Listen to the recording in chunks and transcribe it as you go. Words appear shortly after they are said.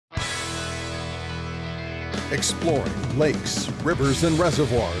exploring lakes, rivers, and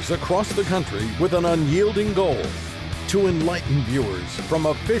reservoirs across the country with an unyielding goal to enlighten viewers from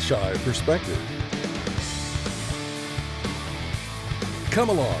a fisheye perspective. Come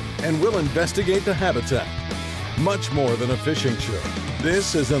along and we'll investigate the habitat. Much more than a fishing show,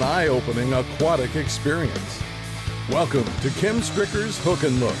 this is an eye-opening aquatic experience. Welcome to Kim Stricker's Hook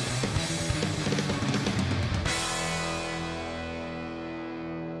and Look.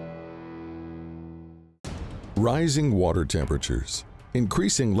 Rising water temperatures,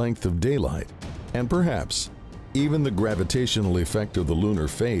 increasing length of daylight, and perhaps even the gravitational effect of the lunar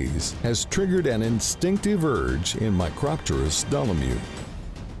phase has triggered an instinctive urge in Micropterus dolomieu.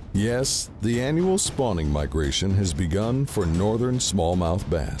 Yes, the annual spawning migration has begun for northern smallmouth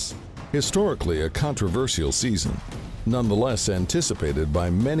bass. Historically a controversial season, nonetheless anticipated by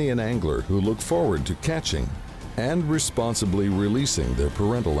many an angler who look forward to catching and responsibly releasing their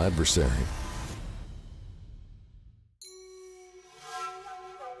parental adversary.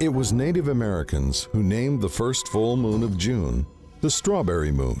 It was Native Americans who named the first full moon of June the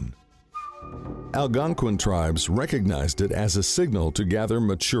strawberry moon. Algonquin tribes recognized it as a signal to gather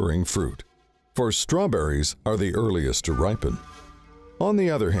maturing fruit, for strawberries are the earliest to ripen. On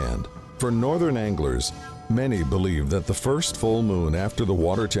the other hand, for northern anglers, many believe that the first full moon after the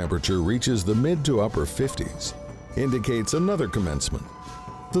water temperature reaches the mid to upper 50s indicates another commencement,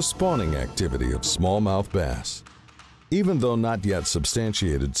 the spawning activity of smallmouth bass. Even though not yet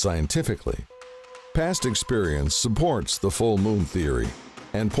substantiated scientifically, past experience supports the full moon theory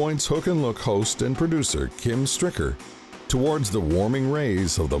and points Hook and Look host and producer Kim Stricker towards the warming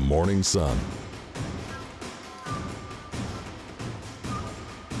rays of the morning sun.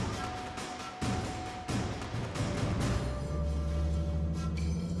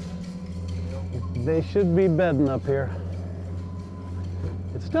 They should be bedding up here.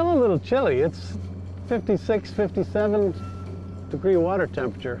 It's still a little chilly. It's 56, 57 degree water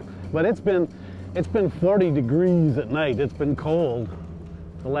temperature, but it's been 40 degrees at night. It's been cold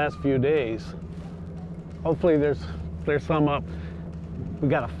the last few days. Hopefully there's some up. We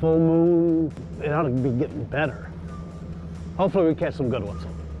got a full moon. It ought to be getting better. Hopefully we catch some good ones.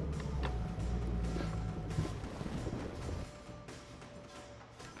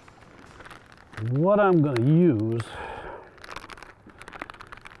 What I'm going to use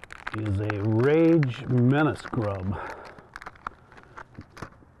is a Rage Menace Grub,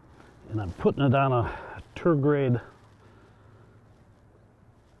 and I'm putting it on a tour grade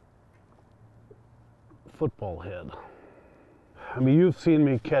football head. I mean, you've seen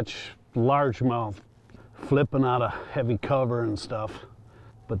me catch largemouth flipping out of heavy cover and stuff,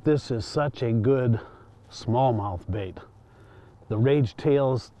 but this is such a good smallmouth bait. The Rage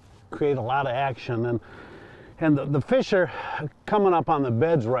tails create a lot of action, and the fish are coming up on the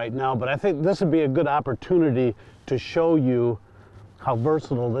beds right now, but I think this would be a good opportunity to show you how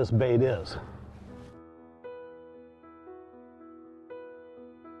versatile this bait is.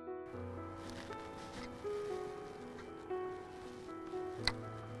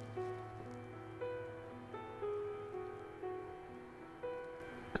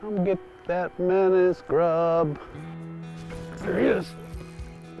 Come get that Menace Grub. There he is.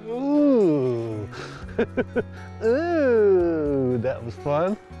 Ooh. Ooh, that was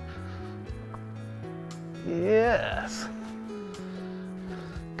fun. Yes.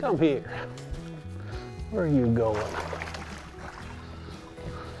 Come here. Where are you going?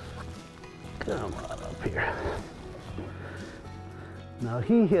 Come on up here. Now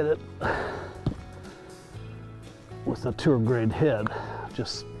he hit it with a tour grade head,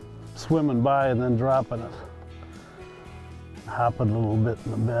 just swimming by and then dropping it. Hopping a little bit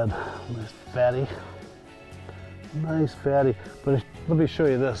in the bed. Nice fatty. Nice fatty. But let me show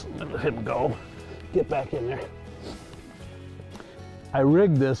you this. Let him go. Get back in there. I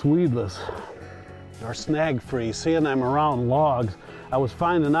rigged this weedless or snag free. Seeing I'm around logs, I was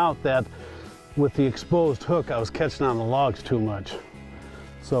finding out that with the exposed hook I was catching on the logs too much.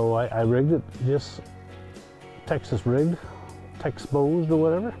 So I rigged it just Texas rigged, Texposed or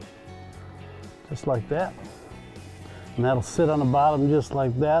whatever. Just like that. And that'll sit on the bottom just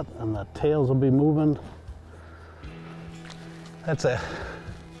like that, and the tails will be moving. That's a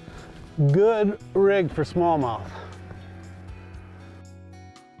good rig for smallmouth.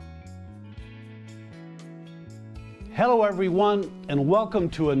 Hello everyone, and welcome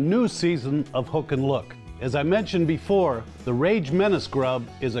to a new season of Hook and Look. As I mentioned before, the Rage Menace Grub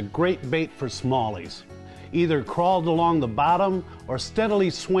is a great bait for smallies. Either crawled along the bottom or steadily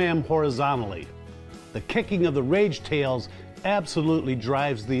swam horizontally. The kicking of the Rage tails absolutely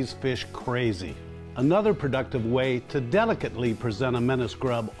drives these fish crazy. Another productive way to delicately present a Menace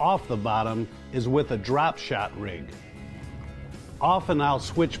Grub off the bottom is with a drop shot rig. Often I'll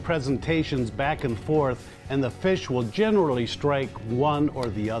switch presentations back and forth and the fish will generally strike one or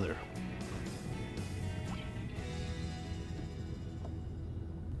the other.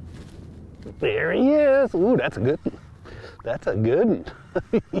 There he is. Ooh, that's a good one. That's a good one.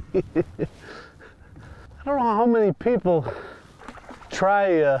 I don't know how many people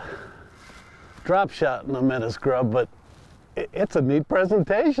try drop shot in a Menace Grub, but it's a neat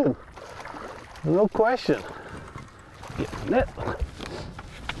presentation. No question. Getting it.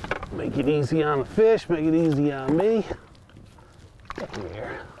 Make it easy on the fish, make it easy on me. Come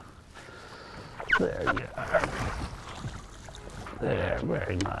here. There you are. There,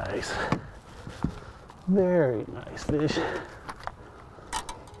 very nice. Very nice fish.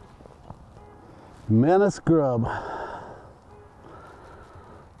 Menace Grub.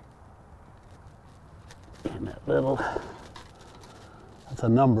 And that little, that's a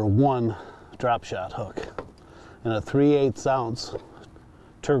 #1 drop shot hook. And a 3/8 ounce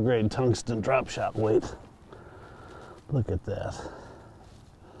turgrade tungsten drop shot weight. Look at that.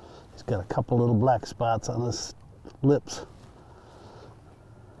 He's got a couple little black spots on his lips.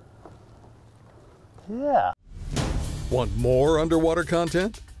 Yeah. Want more underwater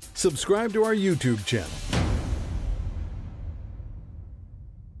content? Subscribe to our YouTube channel.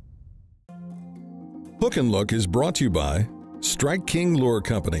 Hook and Look is brought to you by Strike King Lure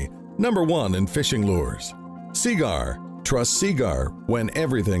Company, #1 in fishing lures. Seagar, trust Seagar when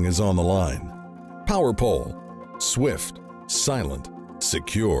everything is on the line. Power Pole, swift, silent,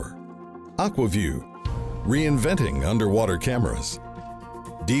 secure. Aquaview, reinventing underwater cameras.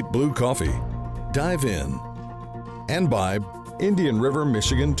 Deep Blue Coffee, dive in. And by Indian River,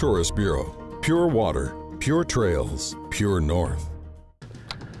 Michigan Tourist Bureau, pure water, pure trails, pure north.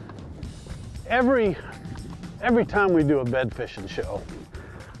 Every time we do a bed fishing show,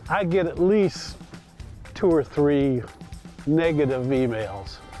 I get at least 2 or 3 negative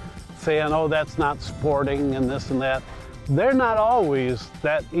emails saying, oh, that's not sporting and this and that. They're not always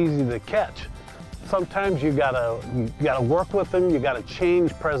that easy to catch. Sometimes you gotta work with them, you gotta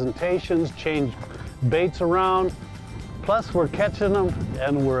change presentations, change baits around. Plus we're catching them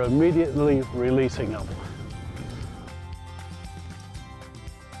and we're immediately releasing them.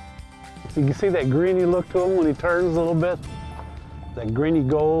 You can see that greeny look to him when he turns a little bit. That greeny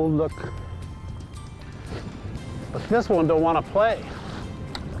gold look. But this one don't want to play.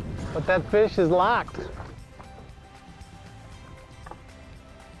 But that fish is locked.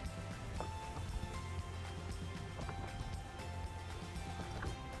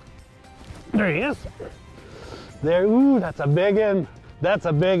 There he is. There, ooh, that's a big one. That's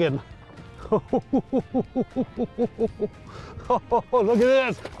a big one. Oh, look at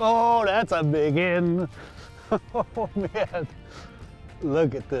this. Oh, that's a big one. Oh, man.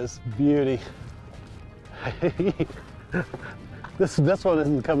 Look at this beauty. This one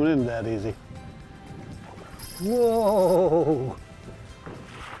isn't coming in that easy. Whoa.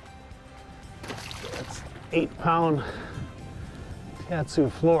 That's 8-pound Tatsu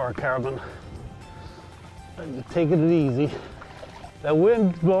fluorocarbon. I'm taking it easy. That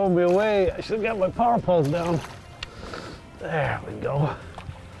wind's blowing me away. I should have got my power poles down. There we go.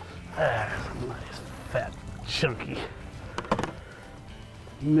 There's a nice, fat, chunky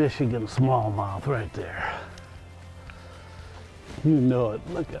Michigan smallmouth right there. You know it.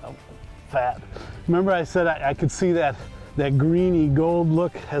 Look how fat. Remember I said I could see that greeny gold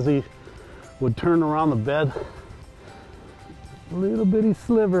look as he would turn around the bed? A little bitty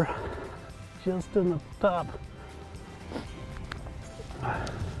sliver just in the top.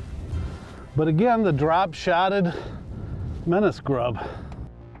 But again, the drop-shotted Menace Grub.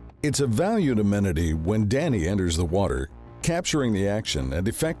 It's a valued amenity when Danny enters the water, capturing the action and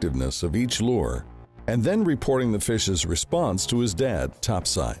effectiveness of each lure, and then reporting the fish's response to his dad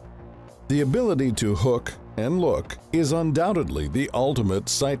topside. The ability to hook and look is undoubtedly the ultimate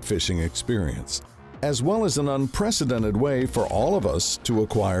sight fishing experience, as well as an unprecedented way for all of us to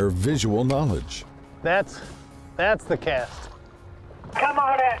acquire visual knowledge. That's the cast. Come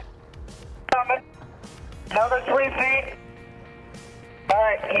on in. Coming. Another 3 feet. All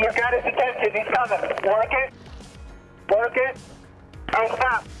right, you got his attention. He's coming. Work it. Work it. Oh,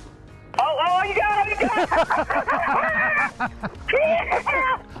 stop. Oh, you got it. You got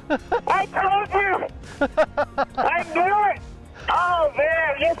it. I told you. I knew it. Oh,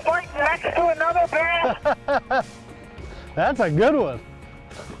 man, you're fighting next to another bear. That's a good one.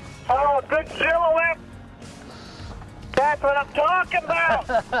 Oh, good silhouette. That's what I'm talking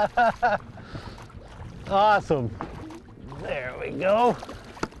about. Awesome. There we go.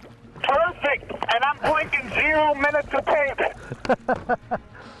 Perfect. And I'm blinking 0 minutes of tape.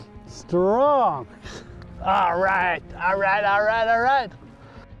 Strong. All right, all right, all right, all right.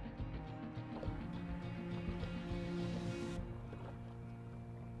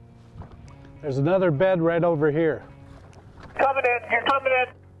 There's another bed right over here. Coming in, you're coming in.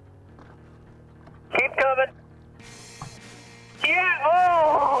 Keep coming. Yeah,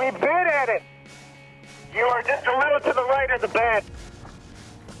 oh, he bit at it. You are just a little to the right of the bed.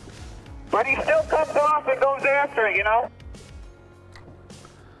 But he still comes off and goes after it, you know?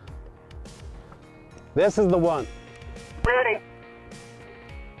 This is the one. Ready.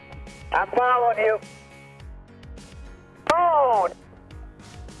 I'm following you. Oh!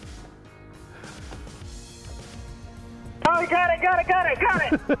 Oh, he got it, got it, got it, got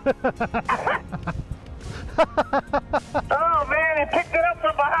it! Oh, man, he picked it up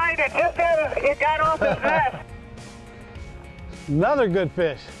from behind it, just as it got off his vest. Another good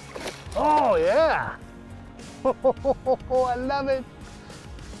fish. Oh, yeah. Oh, I love it.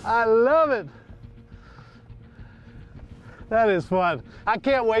 I love it. That is fun. I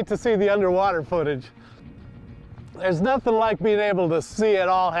can't wait to see the underwater footage. There's nothing like being able to see it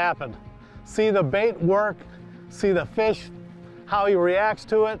all happen. See the bait work, see the fish, how he reacts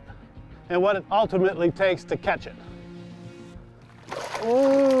to it, and what it ultimately takes to catch it.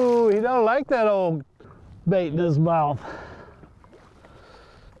 Ooh, he don't like that old bait in his mouth.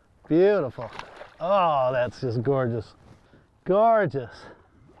 Beautiful. Oh, that's just gorgeous. Gorgeous.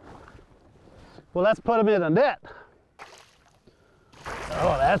 Well, let's put him in a net.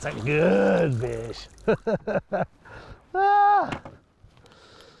 Oh, that's a good fish. Ah.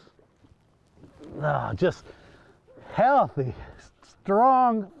 Oh, just healthy,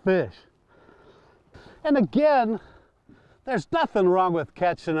 strong fish. And again, there's nothing wrong with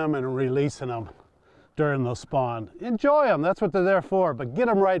catching them and releasing them during the spawn. Enjoy them, that's what they're there for, but get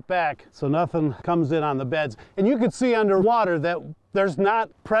them right back so nothing comes in on the beds. And you can see underwater that there's not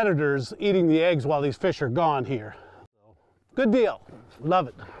predators eating the eggs while these fish are gone here. Good deal, love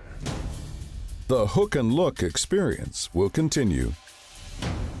it. The Hook and Look experience will continue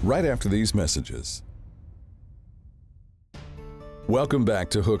right after these messages. Welcome back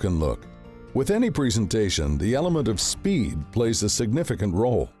to Hook and Look. With any presentation, the element of speed plays a significant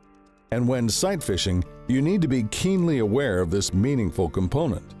role. And when sight fishing, you need to be keenly aware of this meaningful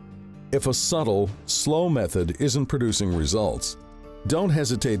component. If a subtle, slow method isn't producing results, don't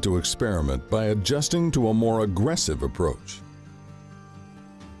hesitate to experiment by adjusting to a more aggressive approach.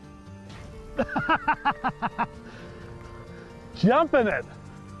 Jumping it,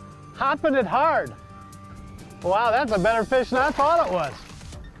 hopping it hard. Wow, that's a better fish than I thought it was.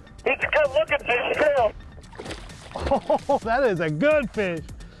 He's a good looking fish too. Oh, that is a good fish.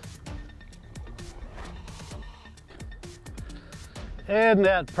 Isn't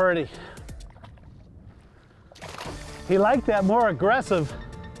that pretty? He liked that more aggressive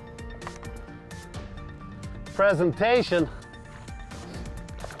presentation.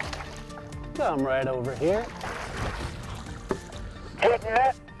 Come right over here. Hitting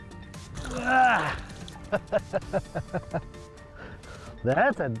that. Ah.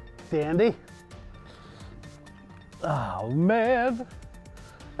 That's a dandy. Oh man,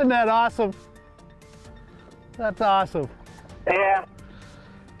 isn't that awesome? That's awesome. Yeah,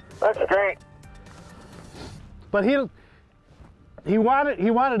 that's great. But he wanted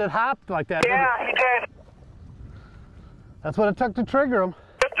it hopped like that. Yeah, he did. That's what it took to trigger him.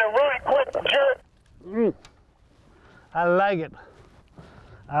 Just a really quick jerk. I like it.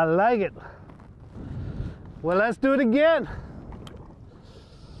 I like it. Well, let's do it again.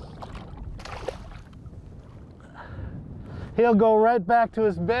 He'll go right back to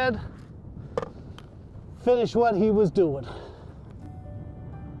his bed, finish what he was doing.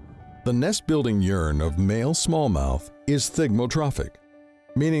 The nest-building urine of male smallmouth is thigmotrophic,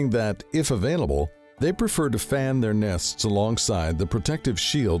 meaning that, if available, they prefer to fan their nests alongside the protective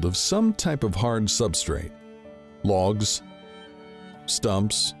shield of some type of hard substrate, logs,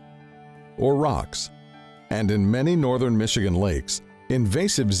 stumps, or rocks. And in many northern Michigan lakes,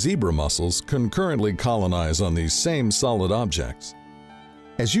 invasive zebra mussels concurrently colonize on these same solid objects.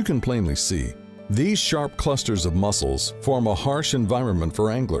 As you can plainly see, these sharp clusters of mussels form a harsh environment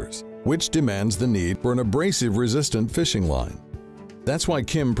for anglers, which demands the need for an abrasive-resistant fishing line. That's why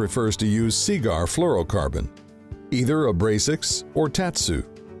Kim prefers to use Seagar fluorocarbon, either Abrasix or Tatsu.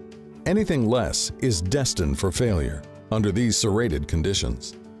 Anything less is destined for failure under these serrated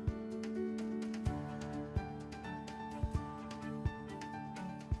conditions.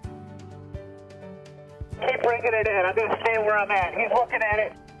 Keep bringing it in. I'm going to stay where I'm at. He's looking at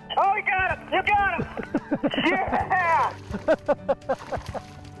it. Oh, you got him! You got him! Yeah!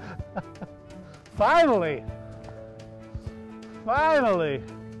 Finally! Finally!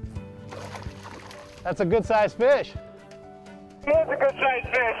 That's a good sized fish. He is a good sized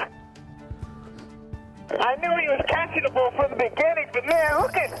fish. I knew he was catchable from the beginning, but man,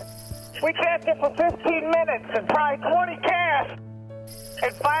 look at, we cast it for 15 minutes and tried 20 casts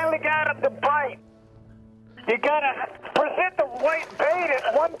and finally got him to bite. You gotta present the right bait is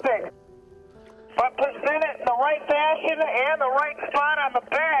one thing, but present it in the right fashion and the right spot on the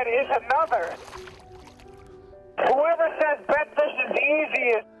bed is another. Whoever says bet fish is easy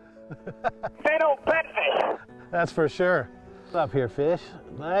is, they don't bet fish. That's for sure. Up here, fish.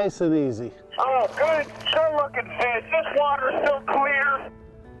 Nice and easy. Oh, good looking fish. This water is so clear.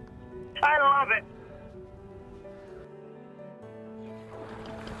 I love it.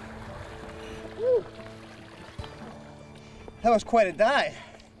 Woo. That was quite a dive.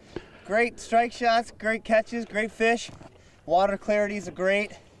 Great strike shots, great catches, great fish. Water clarities are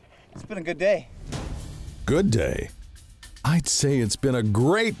great. It's been a good day. Good day? I'd say it's been a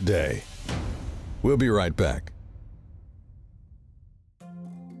great day. We'll be right back.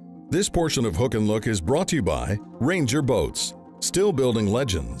 This portion of Hook and Look is brought to you by Ranger Boats, still building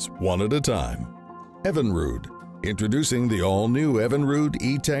legends one at a time. Evinrude, introducing the all-new Evinrude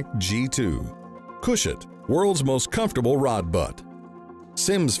E-Tech G2. Cushit, world's most comfortable rod butt.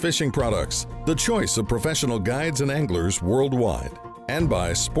 Simms Fishing Products, the choice of professional guides and anglers worldwide. And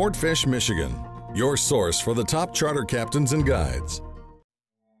by Sportfish Michigan, your source for the top charter captains and guides.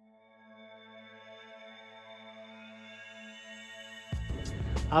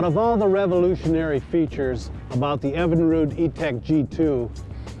 Out of all the revolutionary features about the Evinrude E-Tech G2,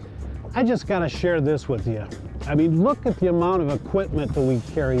 I just gotta share this with you. I mean, look at the amount of equipment that we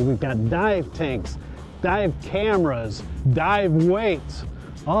carry. We've got dive tanks, dive cameras, dive weights,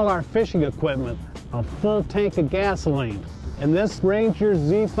 all our fishing equipment, a full tank of gasoline. And this Ranger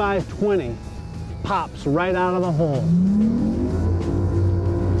Z520 pops right out of the hole.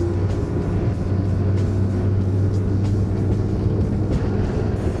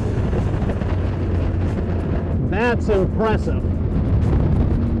 That's impressive.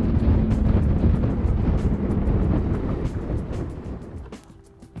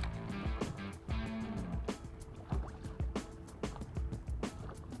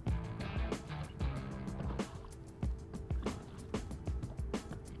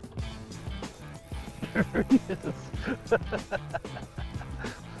 There he is.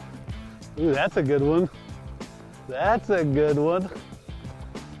 Ooh, that's a good one. That's a good one. In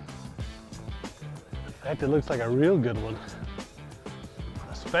fact, it looks like a real good one.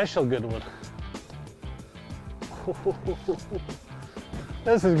 A special good one.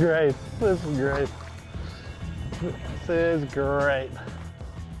 This is great. This is great. This is great.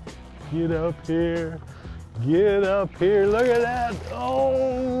 Get up here. Get up here. Look at that.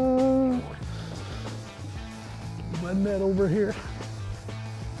 Oh. My net over here.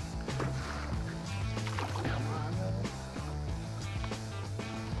 Come on.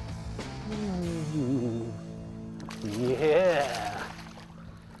 Yeah.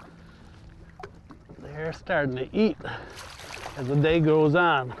 They're starting to eat as the day goes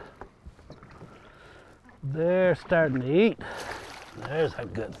on. They're starting to eat. There's a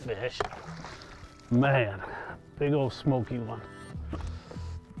good fish. Man, big old smoky one.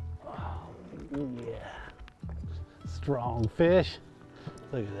 Oh, yeah. Strong fish.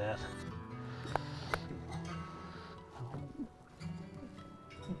 Look at that.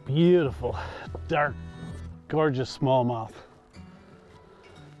 Beautiful, dark, gorgeous smallmouth.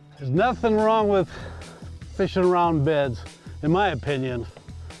 There's nothing wrong with fishing around beds, in my opinion,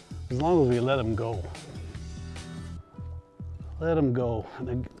 as long as we let them go. Let them go and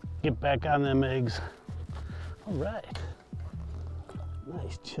then get back on them eggs. All right.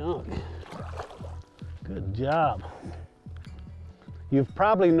 Nice chunk. Good job. You've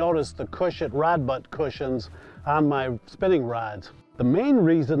probably noticed the Cushit rod butt cushions on my spinning rods. The main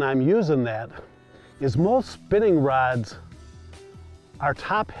reason I'm using that is most spinning rods are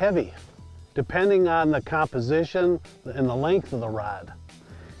top heavy, depending on the composition and the length of the rod.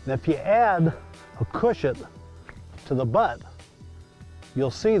 And if you add a Cushit to the butt,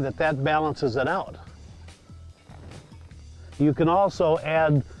 you'll see that that balances it out. You can also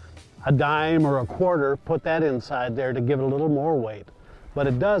add a dime or a quarter, put that inside there to give it a little more weight. But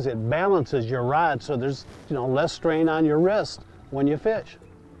it does, it balances your rod so there's, less strain on your wrist when you fish.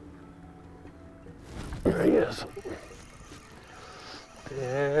 There he is.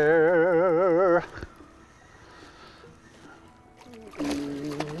 There.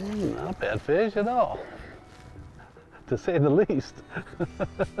 Not a bad fish at all, to say the least.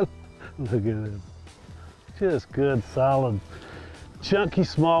 Look at it. Just good, solid chunky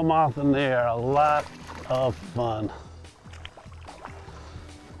smallmouth, and they are a lot of fun.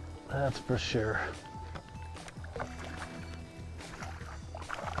 That's for sure.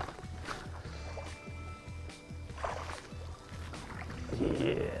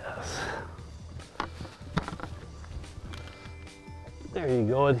 Yes. There you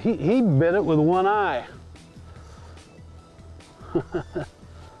go. He bit it with one eye.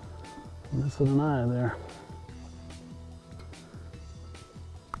 Missing an eye there.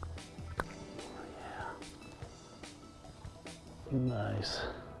 Yeah. Nice.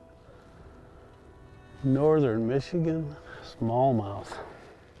 Northern Michigan smallmouth.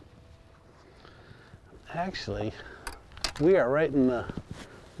 Actually, we are right in the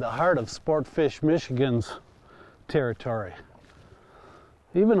heart of Sportfish Michigan's territory.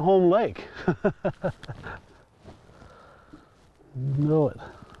 Even home lake. Know it.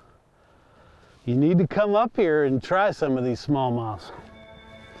 You need to come up here and try some of these smallmouths.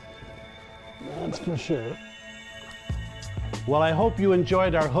 That's for sure. Well, I hope you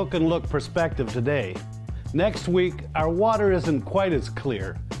enjoyed our hook and look perspective today. Next week, our water isn't quite as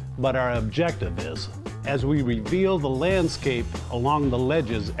clear, but our objective is, as we reveal the landscape along the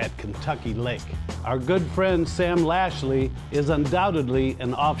ledges at Kentucky Lake. Our good friend Sam Lashley is undoubtedly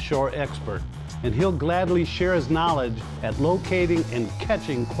an offshore expert, and he'll gladly share his knowledge at locating and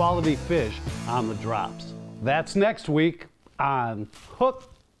catching quality fish on the drops. That's next week on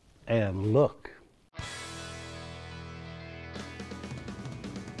Hook and Look.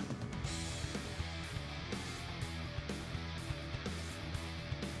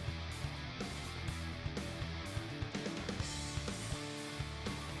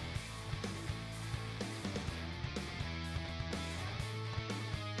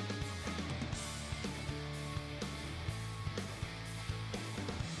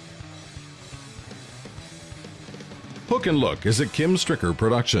 Hook and Look is a Kim Stricker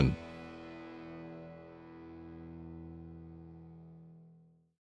production.